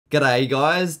G'day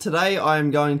guys, today I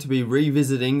am going to be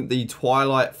revisiting the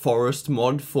Twilight Forest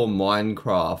mod for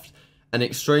Minecraft. An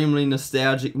extremely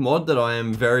nostalgic mod that I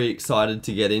am very excited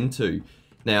to get into.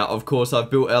 Now of course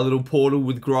I've built our little portal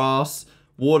with grass,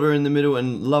 water in the middle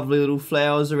and lovely little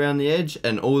flowers around the edge,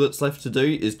 and all that's left to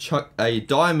do is chuck a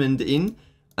diamond in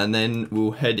and then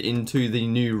we'll head into the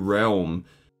new realm.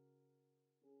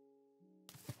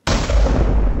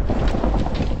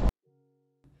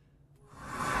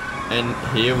 And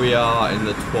here we are in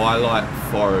the Twilight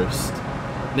Forest.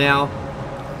 Now,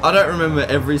 I don't remember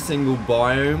every single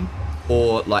biome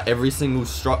or like every single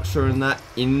structure in that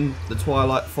in the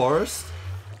Twilight Forest.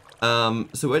 So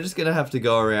we're just gonna have to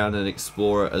go around and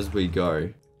explore it as we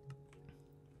go.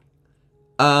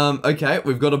 Okay,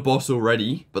 we've got a boss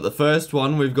already, but the first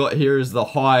one we've got here is the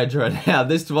Hydra. Now,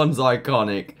 this one's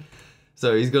iconic.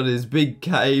 So he's got his big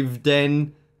cave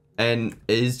den. And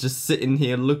he's just sitting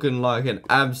here looking like an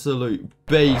absolute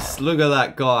beast. Look at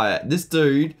that guy. This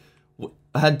dude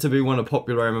had to be one of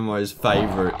Popular MMO's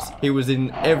favourites. He was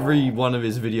in every one of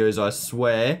his videos, I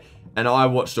swear. And I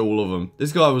watched all of them.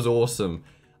 This guy was awesome.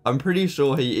 I'm pretty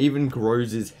sure he even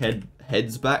grows his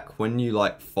heads back when you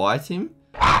like fight him.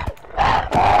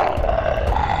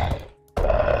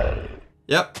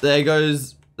 Yep, there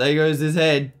goes his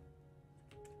head.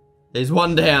 He's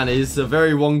one down. He's a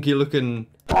very wonky looking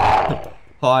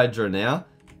Hydra now,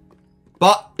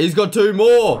 but he's got two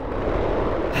more.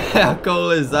 How cool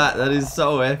is that? That is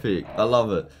so epic. I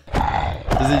love it.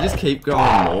 Does he just keep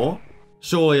growing more?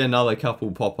 Surely another couple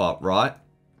pop up, right?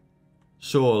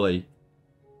 Surely.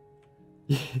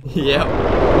 Yep.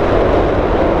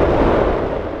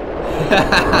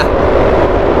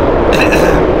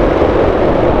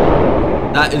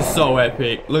 That is so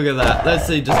epic. Look at that. Let's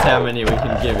see just how many we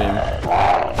can give him.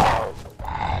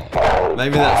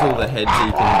 Maybe that's all the heads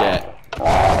he can get.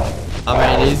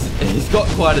 I mean, he's got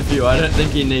quite a few. I don't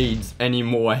think he needs any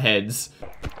more heads.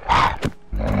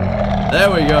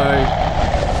 There we go.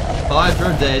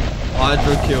 Hydra dead.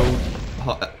 Hydra killed.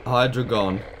 Hydra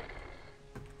gone.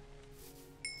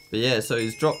 But yeah, so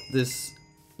he's dropped this,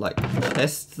 like,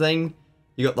 test thing.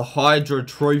 You got the Hydra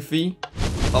trophy.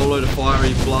 A whole load of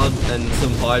fiery blood and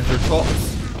some Hydra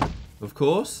tops. Of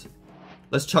course.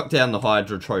 Let's chuck down the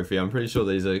Hydra trophy. I'm pretty sure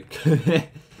these are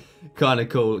kind of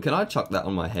cool. Can I chuck that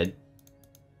on my head?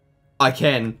 I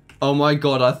can. Oh my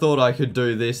god, I thought I could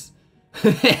do this.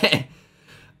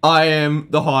 I am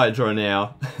the Hydra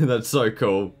now. That's so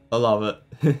cool. I love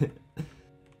it.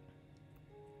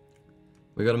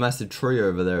 We got a massive tree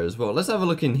over there as well. Let's have a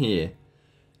look in here.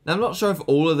 Now, I'm not sure if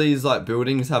all of these like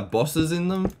buildings have bosses in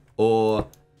them, or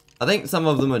I think some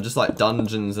of them are just like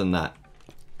dungeons and that.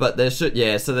 But there should,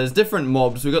 yeah, so there's different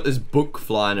mobs. We got this book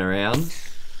flying around.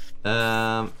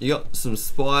 You got some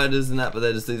spiders and that, but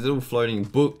they're just these little floating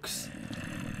books.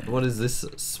 What is this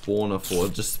spawner for?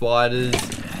 Just spiders.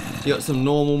 You got some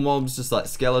normal mobs, just like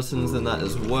skeletons and that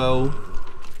as well.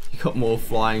 You got more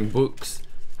flying books.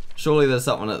 Surely there's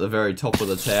something at the very top of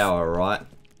the tower, right?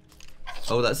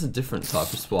 Oh, that's a different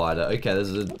type of spider. Okay,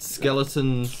 there's a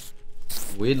skeleton,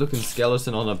 weird looking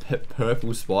skeleton on a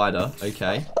purple spider.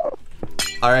 Okay.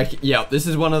 I reckon, yeah, this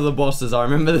is one of the bosses. I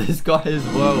remember this guy as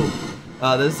well.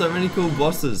 There's so many cool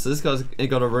bosses. This guy's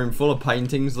got a room full of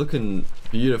paintings looking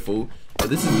beautiful. But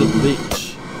this is the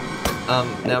Lich.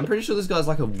 Now I'm pretty sure this guy's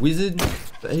like a wizard,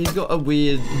 but he's got a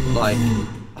weird, like,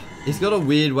 he's got a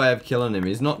weird way of killing him.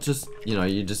 He's not just, you know,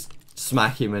 you just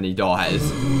smack him and he dies.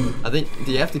 I think,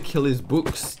 do you have to kill his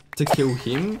books to kill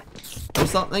him or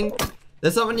something?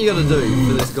 There's something you gotta do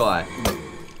for this guy.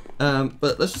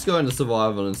 But let's just go into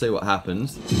survival and see what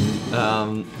happens.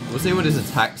 We'll see what his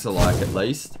attacks are like at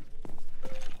least.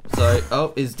 So,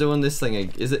 oh, he's doing this thing.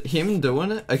 Is it him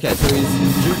doing it? Okay, so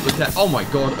he's duplicate. Oh my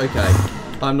god, okay.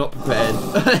 I'm not prepared.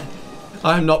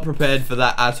 I'm not prepared for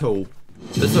that at all.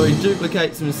 But so he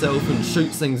duplicates himself and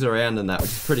shoots things around and that,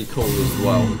 which is pretty cool as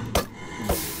well.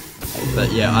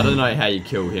 But yeah, I don't know how you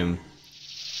kill him.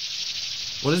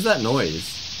 What is that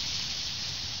noise?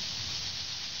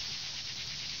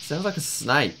 Sounds like a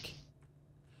snake.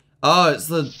 Oh, it's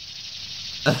the...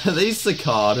 these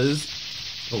cicadas,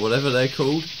 or whatever they're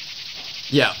called.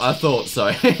 Yeah, I thought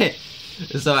so.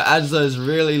 So it adds those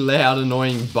really loud,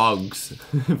 annoying bugs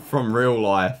from real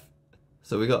life.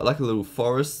 So we got like a little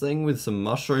forest thing with some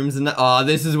mushrooms in that. Ah,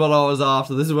 this is what I was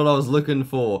after. This is what I was looking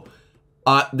for.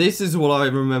 This is what I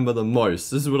remember the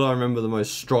most. This is what I remember the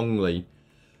most strongly.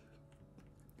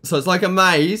 So it's like a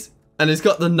maze, and it's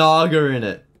got the Naga in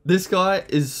it. This guy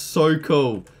is so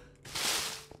cool.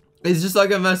 He's just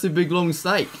like a massive big long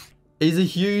snake. He's a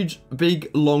huge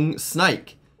big long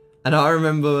snake. And I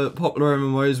remember Popular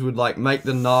MMOs would like make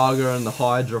the Naga and the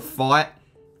Hydra fight.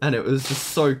 and it was just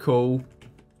so cool.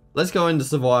 Let's go into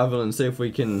survival and see if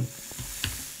we can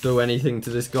do anything to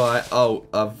this guy. Oh,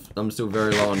 I'm still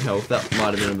very low on health. That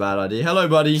might have been a bad idea. Hello,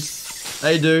 buddy.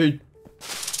 Hey, dude.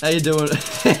 How you doing?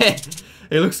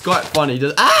 He looks quite funny.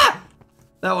 Just ah!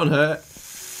 That one hurt.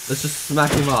 Let's just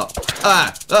smack him up.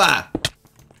 Ah! Ah!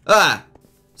 Ah!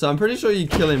 So I'm pretty sure you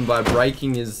kill him by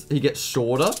breaking his... He gets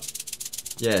shorter.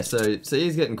 Yeah, so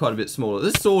he's getting quite a bit smaller.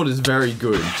 This sword is very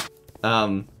good.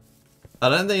 I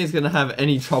don't think he's going to have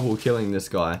any trouble killing this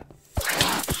guy.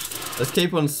 Let's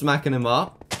keep on smacking him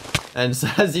up. And so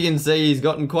as you can see, he's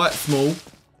gotten quite small.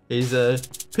 He's a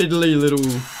piddly little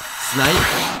snake.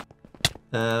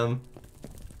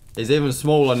 He's even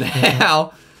smaller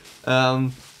now.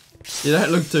 You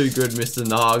don't look too good, Mr.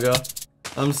 Naga.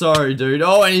 I'm sorry, dude.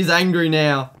 Oh, and he's angry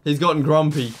now. He's gotten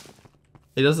grumpy.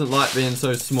 He doesn't like being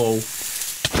so small.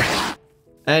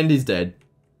 And he's dead.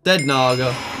 Dead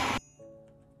Naga.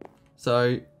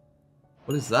 So,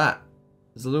 what is that?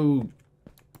 There's a little...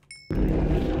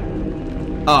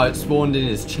 Oh, it spawned in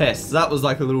his chest. That was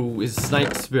like a little... his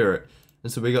snake spirit.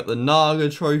 And so we got the Naga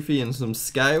trophy and some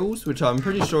scales, which I'm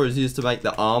pretty sure is used to make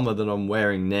the armor that I'm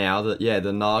wearing now. Yeah,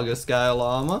 the Naga scale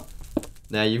armor.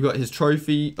 Now, you've got his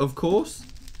trophy, of course.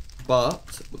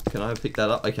 But, can I pick that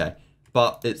up? Okay.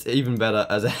 But it's even better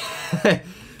as a,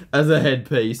 as a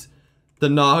headpiece. The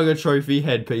Naga trophy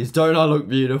headpiece. Don't I look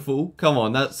beautiful? Come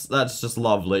on, that's just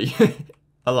lovely.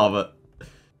 I love it.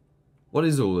 What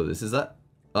is all of this? Is that...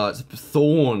 Oh, it's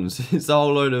thorns. It's a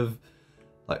whole load of...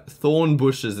 like thorn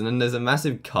bushes, and then there's a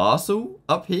massive castle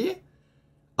up here.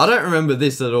 I don't remember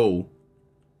this at all.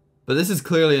 But this is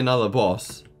clearly another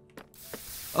boss.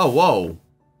 Oh, whoa.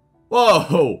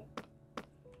 Whoa!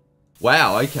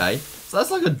 Wow, okay. So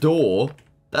that's like a door.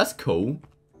 That's cool.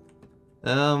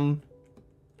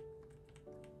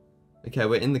 Okay,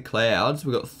 we're in the clouds.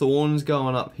 We've got thorns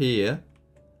going up here.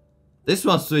 This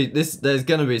must be... there's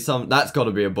gonna be some... That's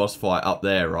gotta be a boss fight up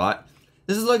there, right?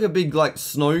 This is like a big, like,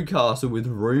 snow castle with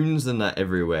runes and that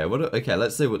everywhere. Okay,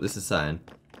 let's see what this is saying.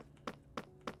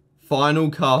 Final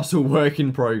castle work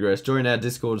in progress. Join our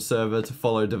Discord server to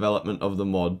follow development of the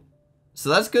mod. So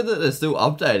that's good that they're still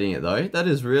updating it, though. That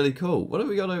is really cool. What have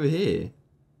we got over here?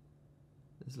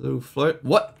 There's a little float.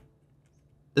 What?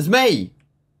 It's me!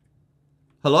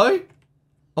 Hello?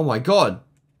 Oh my god.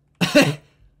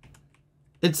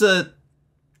 It's a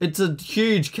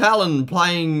huge Callan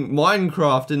playing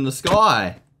Minecraft in the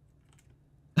sky.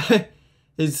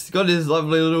 He's got his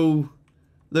lovely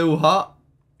little hut.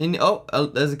 Oh,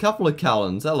 there's a couple of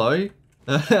Callans. Hello.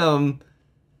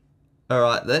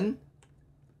 Alright then.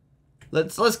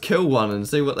 Let's kill one and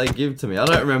see what they give to me. I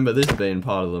don't remember this being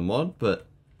part of the mod, but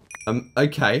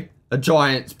okay. A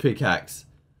giant's pickaxe.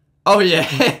 Oh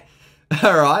yeah.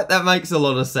 Alright, that makes a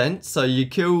lot of sense. So you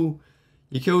kill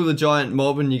the giant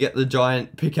mob and you get the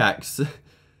giant pickaxe.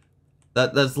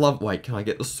 That's love. Wait, can I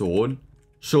get the sword?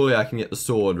 Surely I can get the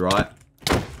sword, right?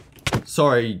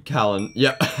 Sorry, Callan.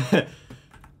 Yep.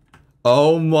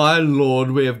 Oh my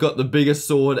lord, we have got the biggest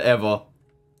sword ever.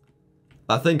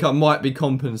 I think I might be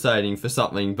compensating for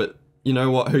something, but you know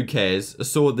what? Who cares? A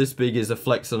sword this big is a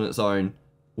flex on its own.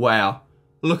 Wow.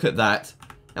 Look at that.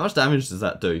 How much damage does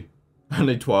that do?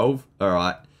 Only 12?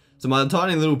 Alright. So my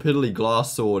tiny little piddly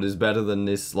glass sword is better than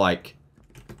this, like,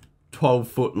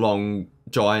 12-foot long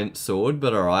giant sword,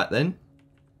 but alright then.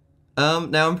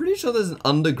 Now I'm pretty sure there's an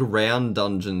underground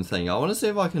dungeon thing. I want to see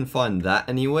if I can find that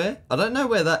anywhere. I don't know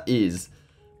where that is,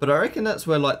 but I reckon that's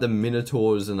where, like, the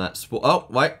minotaurs and that spawn. Oh,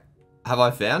 wait. Have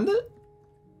I found it?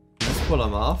 That's what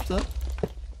I'm after.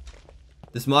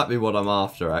 This might be what I'm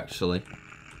after, actually.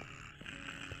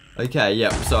 Okay,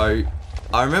 yep, so...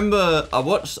 I remember, I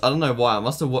don't know why, I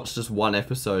must have watched just one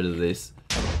episode of this.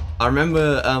 I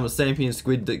remember Stampy and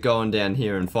Squid going down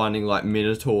here and finding like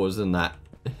minotaurs and that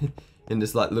in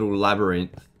this like little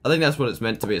labyrinth. I think that's what it's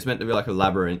meant to be. It's meant to be like a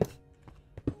labyrinth.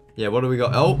 Yeah, what do we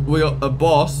got? Oh, we got a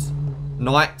boss.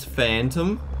 Night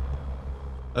Phantom.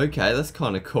 Okay, that's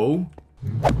kind of cool.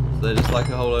 So they're just like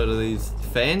a whole load of these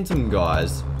phantom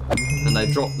guys. And they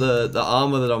drop the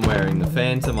armor that I'm wearing, the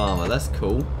phantom armor. That's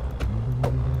cool.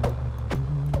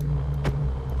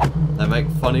 They make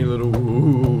funny little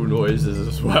ooh noises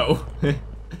as well.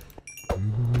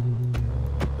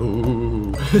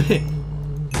 Ooh.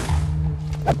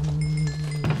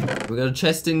 We got a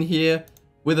chest in here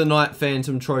with a Night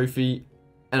Phantom trophy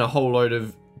and a whole load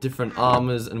of different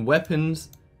armors and weapons.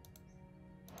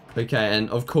 Okay, and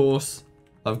of course,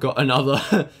 I've got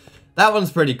another. That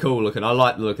one's pretty cool looking. I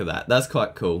like the look of that. That's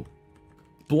quite cool.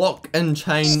 Block and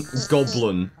chain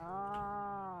goblin.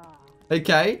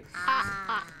 Okay.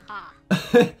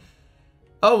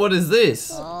 Oh, what is this?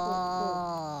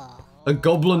 A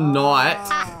goblin knight.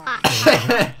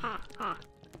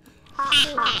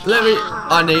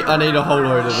 I need a whole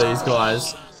load of these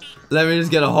guys. Let me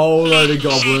just get a whole load of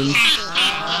goblins.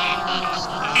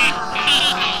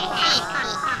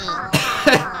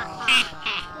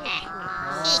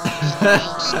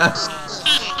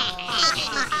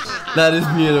 That is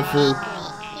beautiful.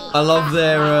 I love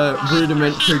their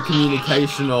rudimentary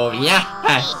communication of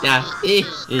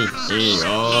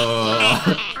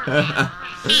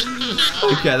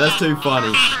Okay, that's too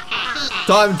funny.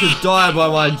 Time to die by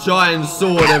my giant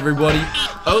sword, everybody.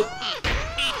 Oh.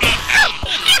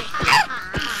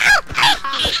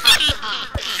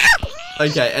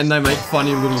 Okay, and they make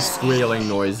funny little squealing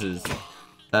noises.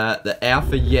 The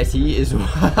Alpha Yeti is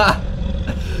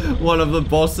one of the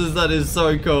bosses. That is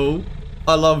so cool.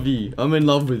 I love you. I'm in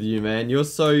love with you, man. You're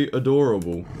so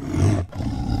adorable.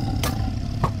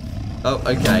 Oh,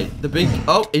 okay. The big...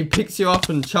 Oh, he picks you up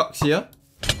and chucks you.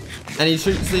 And he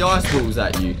shoots the ice balls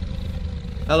at you.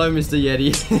 Hello, Mr.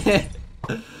 Yeti.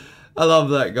 I love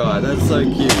that guy. That's so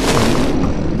cute.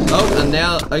 Oh, and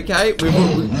now... Okay, we've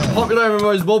popular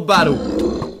MMO's mob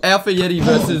battle. Alpha Yeti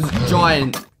versus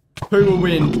Giant. Who will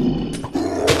win?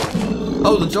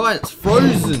 Oh, the Giant's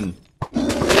frozen.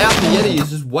 Alpha Yeti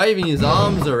is just waving his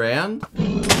arms around.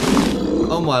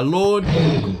 Oh my lord.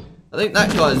 I think that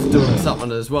guy's doing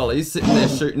something as well. He's sitting there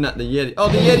shooting at the Yeti. Oh,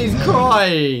 the Yeti's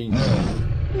crying.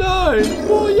 No,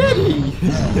 poor Yeti.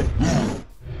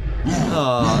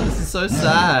 Oh, this is so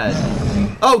sad.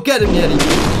 Oh, get him, Yeti.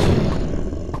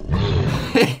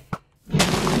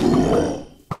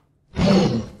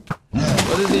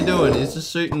 What is he doing? He's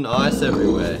just shooting ice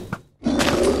everywhere.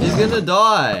 He's gonna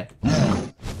die.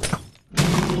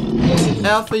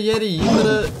 Alpha Yeti,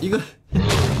 you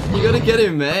gotta get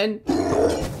him, man.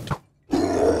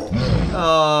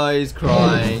 Oh, he's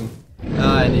crying.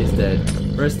 Oh, and he's dead.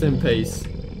 Rest in peace,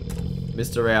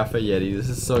 Mr. Alpha Yeti. This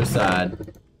is so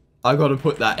sad. I gotta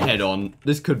put that head on.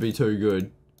 This could be too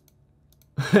good.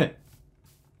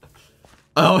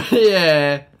 Oh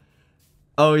yeah.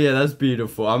 Oh yeah, that's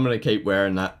beautiful. I'm gonna keep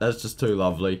wearing that. That's just too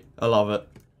lovely. I love it.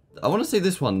 I want to see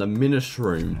this one, the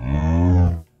Minoshroom.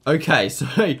 Okay, so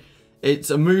it's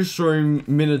a mushroom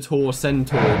minotaur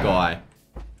centaur guy.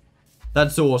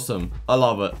 That's awesome. I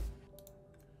love it.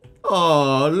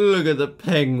 Oh, look at the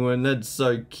penguin. That's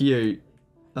so cute.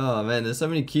 Oh man, there's so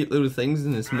many cute little things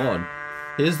in this mod.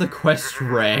 Here's the quest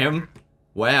ram.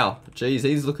 Wow, jeez,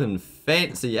 he's looking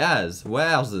fancy as.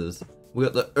 Wowzers. We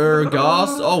got the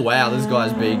Urghast. Oh wow, this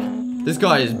guy's big. This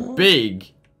guy is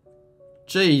big.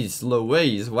 Jeez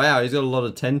Louise. Wow, he's got a lot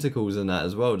of tentacles in that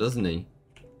as well, doesn't he?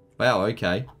 Wow,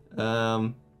 okay.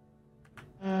 Let's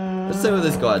see what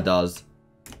this guy does.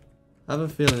 I have a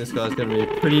feeling this guy's going to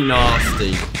be pretty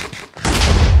nasty.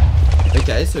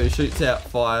 Okay, so he shoots out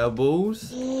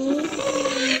fireballs.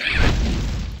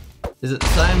 Is it the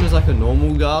same as like a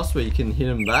normal ghast where you can hit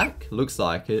him back? Looks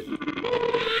like it.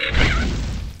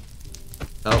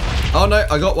 Oh no,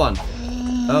 I got one.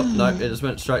 Oh no, it just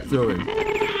went straight through him.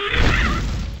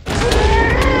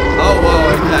 Oh,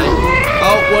 whoa, okay.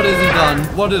 Oh, what has he done?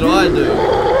 What did I do?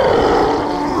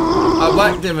 I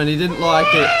whacked him and he didn't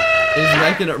like it. He's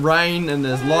making it rain and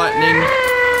there's lightning.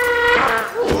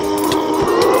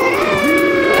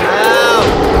 Ow!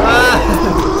 Ah!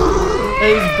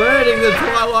 He's burning the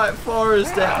Twilight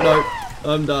Forest out. Nope,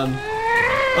 I'm done.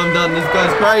 I'm done. This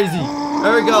guy's crazy.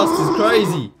 Urghast is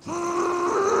crazy.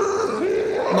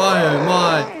 My oh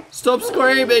my. Stop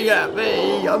screaming at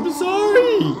me. I'm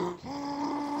sorry.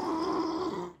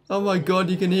 Oh my god,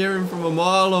 you can hear him from a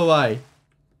mile away.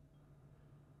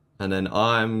 And then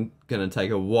I'm gonna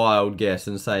take a wild guess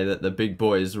and say that the big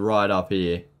boy is right up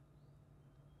here.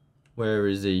 Where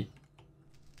is he?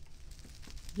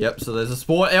 Yep, so there's a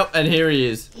spawn. Oh, and here he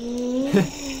is.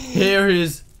 Here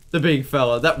is the big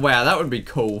fella. Wow, that would be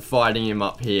cool fighting him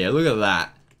up here. Look at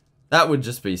that. That would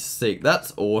just be sick.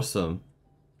 That's awesome.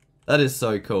 That is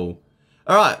so cool.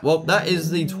 Alright, well, that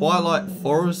is the Twilight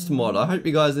Forest mod. I hope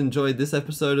you guys enjoyed this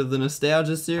episode of the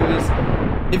Nostalgia series.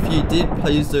 If you did,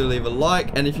 please do leave a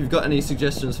like. And if you've got any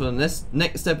suggestions for the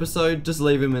next episode, just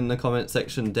leave them in the comment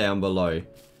section down below.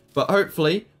 But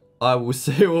hopefully, I will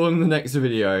see you all in the next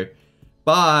video.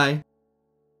 Bye!